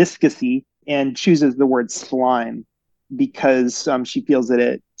viscosity, and chooses the word slime because she feels that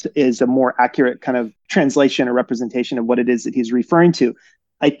it is a more accurate kind of translation or representation of what it is that he's referring to.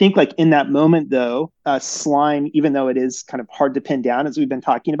 I think like in that moment, though, slime, even though it is kind of hard to pin down, as we've been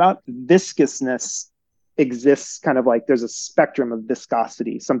talking about, viscousness exists kind of like there's a spectrum of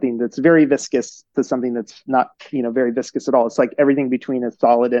viscosity, something that's very viscous to something that's not, very viscous at all. It's like everything between a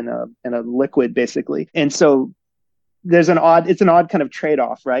solid and a liquid, basically. And so it's an odd kind of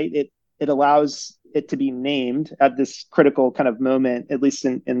trade-off, right? It allows it to be named at this critical kind of moment, at least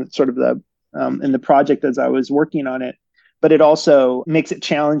in sort of the in the project as I was working on it. But it also makes it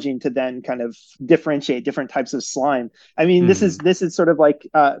challenging to then kind of differentiate different types of slime. I mean, this is sort of like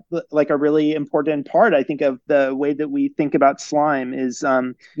a really important part, I think, of the way that we think about slime is,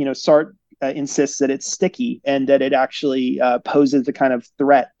 Sartre insists that it's sticky and that it actually poses a kind of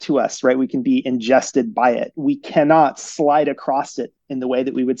threat to us, right? We can be ingested by it. We cannot slide across it in the way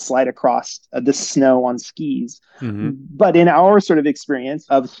that we would slide across the snow on skis. But in our sort of experience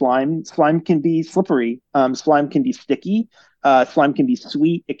of slime can be slippery. Slime can be sticky. Slime can be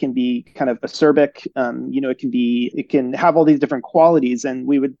sweet. It can be kind of acerbic. It can have all these different qualities, and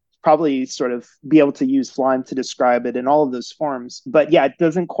we would probably sort of be able to use slime to describe it in all of those forms. But yeah, it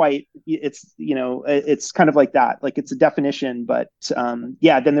doesn't quite, it's kind of like that. Like it's a definition, but then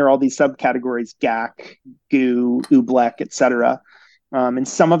there are all these subcategories, gack, goo, oobleck, etc. And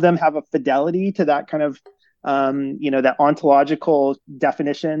some of them have a fidelity to that kind of, that ontological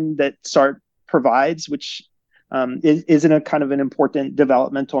definition that Sartre provides, which is in a kind of an important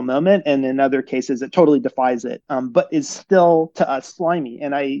developmental moment, and in other cases it totally defies it, but is still to us slimy.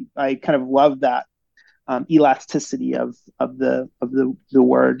 And I kind of love that elasticity of the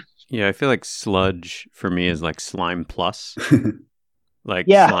word. Yeah, I feel like sludge for me is like slime plus. Like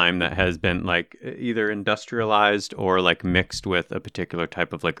slime that has been like either industrialized or like mixed with a particular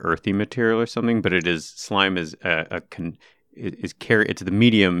type of like earthy material or something. But slime is it's the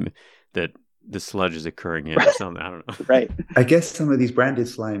medium that the sludge is occurring in or something. I don't know. Right. I guess some of these branded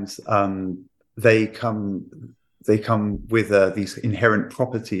slimes, they come with these inherent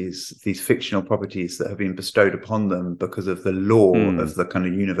properties, these fictional properties that have been bestowed upon them because of the law of the kind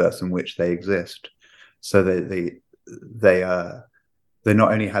of universe in which they exist. So they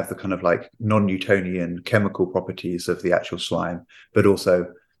not only have the kind of like non-Newtonian chemical properties of the actual slime, but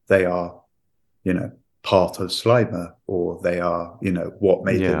also they are, part of Slimer, or they are, what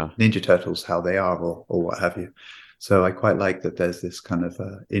made the Ninja Turtles how they are, or what have you. So I quite like that there's this kind of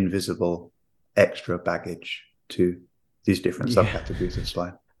invisible extra baggage to these different subcategories of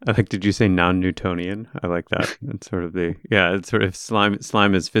slime. I like, did you say non-Newtonian? I like that. It's sort of it's sort of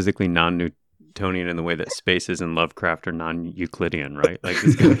slime is physically non-Newtonian in the way that spaces in Lovecraft are non-Euclidean, right? Like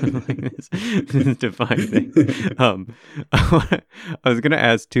this kind of like this defined thing. I was going to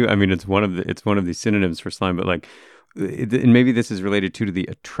ask too. I mean, it's one of these synonyms for slime, but like, and maybe this is related to the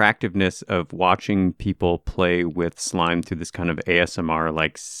attractiveness of watching people play with slime through this kind of ASMR,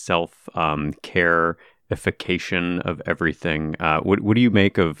 like self care-ification of everything. What do you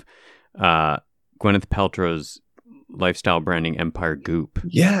make of Gwyneth Paltrow's lifestyle branding empire Goop?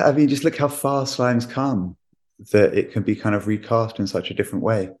 Yeah, I mean, just look how far slime's come, that it can be kind of recast in such a different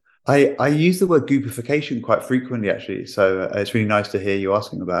way. I use the word goopification quite frequently, actually, so it's really nice to hear you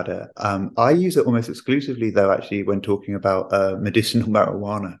asking about it. I use it almost exclusively, though, actually, when talking about medicinal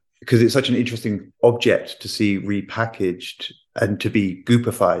marijuana, because it's such an interesting object to see repackaged and to be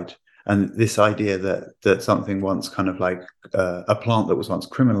goopified. And this idea that something once kind of like a plant that was once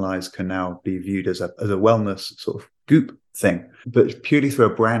criminalized can now be viewed as a wellness sort of goop thing, but purely through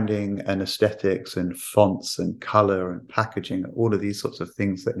a branding and aesthetics and fonts and color and packaging, all of these sorts of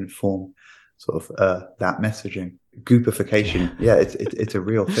things that inform sort of that messaging. Goopification, yeah, it's a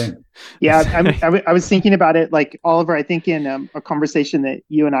real thing. Yeah, I was thinking about it, like, Oliver, I think in a conversation that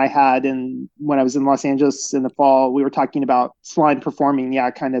you and I had, and when I was in Los Angeles in the fall, we were talking about slime performing,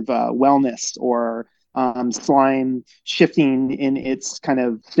 kind of wellness, or slime shifting in its kind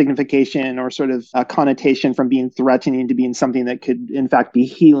of signification or sort of connotation from being threatening to being something that could in fact be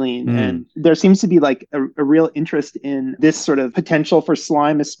healing. And there seems to be like a real interest in this sort of potential for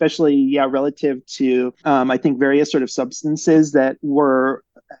slime, especially relative to I think various sort of substances that were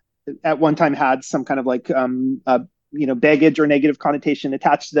at one time had some kind of like baggage or negative connotation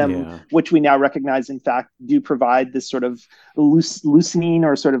attached to them, which we now recognize in fact do provide this sort of loosening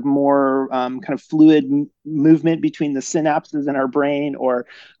or sort of more kind of fluid movement between the synapses in our brain, or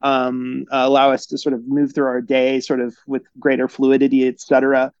allow us to sort of move through our day sort of with greater fluidity,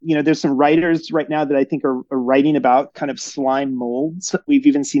 etc. There's some writers right now that I think are writing about kind of slime molds. We've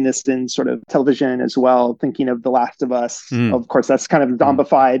even seen this in sort of television as well, thinking of The Last of Us. Of course, that's kind of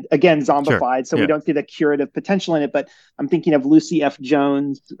zombified, Sure. So we don't see the curative potential in it. But I'm thinking of Lucy F.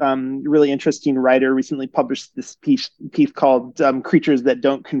 Jones, really interesting writer, recently published this piece called Creatures That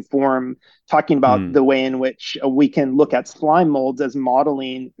Don't Conform, talking about the way in which we can look at slime molds as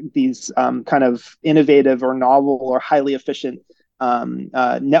modeling these kind of innovative or novel or highly efficient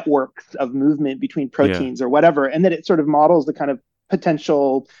networks of movement between proteins or whatever, and that it sort of models the kind of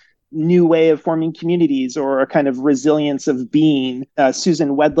potential new way of forming communities or a kind of resilience of being.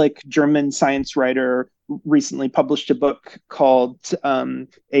 Susan Wedlick, German science writer, recently published a book called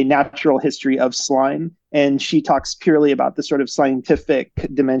A Natural History of Slime. And she talks purely about the sort of scientific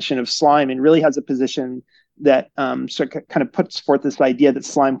dimension of slime, and really has a position that sort of kind of puts forth this idea that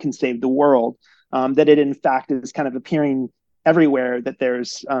slime can save the world, that it in fact is kind of appearing everywhere, that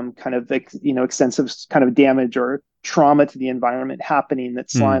there's kind of extensive kind of damage or trauma to the environment happening,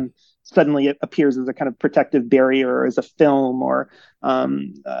 that slime suddenly appears as a kind of protective barrier, or as a film, or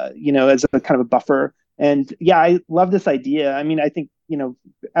as a kind of a buffer. And I love this idea. I mean, I think,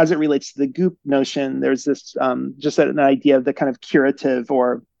 as it relates to the goop notion, there's this just an idea of the kind of curative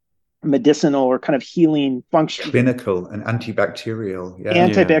or medicinal or kind of healing function. Clinical and antibacterial.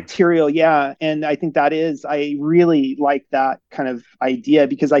 Antibacterial, and I think I really like that kind of idea,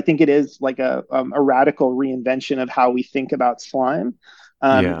 because I think it is like a radical reinvention of how we think about slime.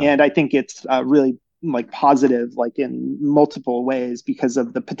 And I think it's really like positive, like in multiple ways, because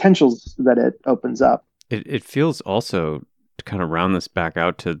of the potentials that it opens up. It feels also, to kind of round this back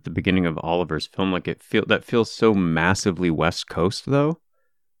out to the beginning of Oliver's film, like that feels so massively West Coast though,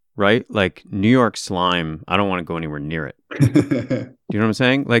 right? Like New York slime, I don't want to go anywhere near it. Do you know what I'm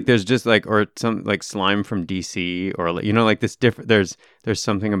saying? Like there's just like, or some like slime from DC, or like this different, there's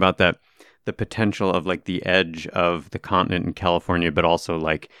something about that, the potential of like the edge of the continent in California, but also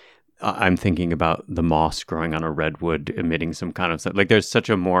like I'm thinking about the moss growing on a redwood emitting some kind of, like there's such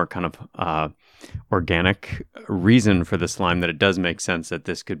a more kind of organic reason for the slime that it does make sense that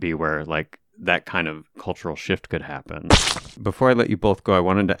this could be where like that kind of cultural shift could happen. Before I let you both go, I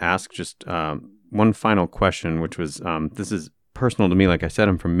wanted to ask just one final question, which was, this is personal to me. Like I said,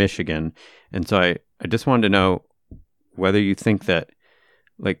 I'm from Michigan. And so I just wanted to know whether you think that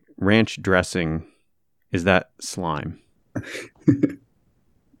like ranch dressing, is that slime?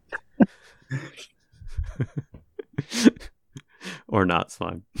 Or not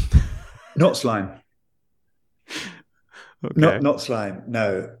slime? Not slime. Okay. Not slime.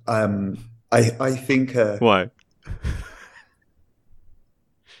 No. I think. Why?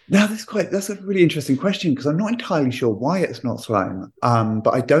 Now that's a really interesting question, because I'm not entirely sure why it's not slime.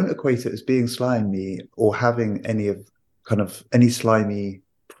 But I don't equate it as being slimy or having any slimy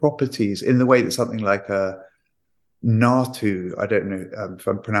properties in the way that something like a natto, I don't know if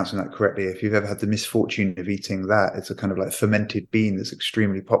I'm pronouncing that correctly. If you've ever had the misfortune of eating that, it's a kind of like fermented bean that's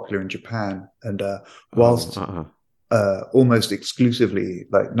extremely popular in Japan. And whilst almost exclusively,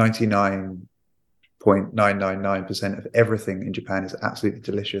 like 99.999% of everything in Japan is absolutely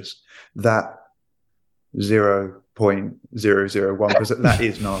delicious, that 0.001%, that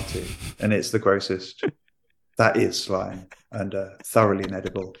is natto, and it's the grossest. That is slime, and thoroughly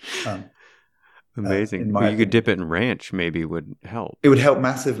inedible. Amazing. You could dip it in ranch, maybe would help. It would help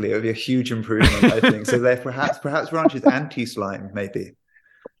massively. It would be a huge improvement, I think. So there, perhaps ranch is anti-slime, maybe.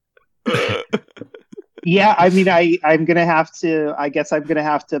 Yeah, I mean, I'm gonna have to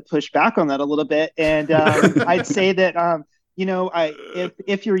push back on that a little bit, and I'd say that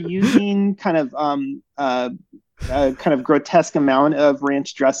if you're using kind of grotesque amount of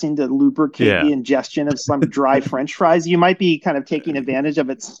ranch dressing to lubricate the ingestion of some dry French fries, you might be kind of taking advantage of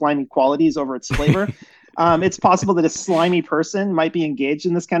its slimy qualities over its flavor. It's possible that a slimy person might be engaged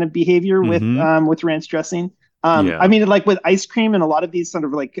in this kind of behavior with ranch dressing. I mean, like with ice cream and a lot of these sort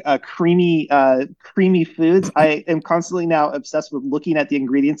of like creamy foods, I am constantly now obsessed with looking at the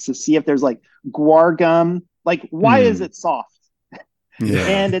ingredients to see if there's like guar gum. Like, why is it soft?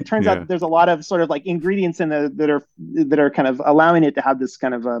 And it turns out that there's a lot of sort of like ingredients in that are kind of allowing it to have this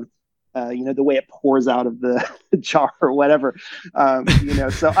kind of the way it pours out of the jar or whatever.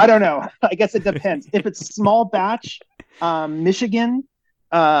 So I don't know. I guess it depends. If it's small batch, Michigan,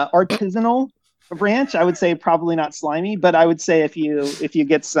 artisanal ranch, I would say probably not slimy, but I would say if you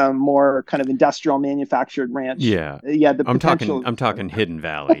get some more kind of industrial manufactured ranch, the potential. I'm talking Hidden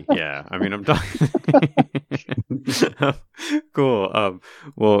Valley. Yeah, I mean, I'm talking. Cool.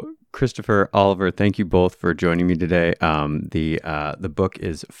 Well, Christopher, Oliver, thank you both for joining me today. The book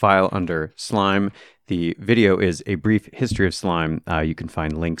is File Under Slime. The video is A Brief History of Slime. You can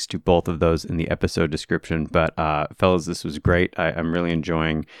find links to both of those in the episode description. But fellas, this was great. I'm really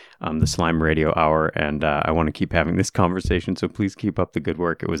enjoying the Slime Radio Hour, and I want to keep having this conversation. So please keep up the good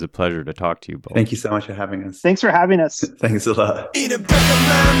work. It was a pleasure to talk to you both. Thank you so much for having us. Thanks for having us. Thanks a lot. In the back of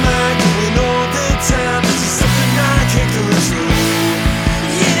my mind, doing all the time, this is something I can't control.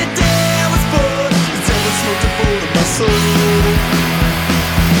 Yeah, the day I was born, the time was smoked a bowl of my soul.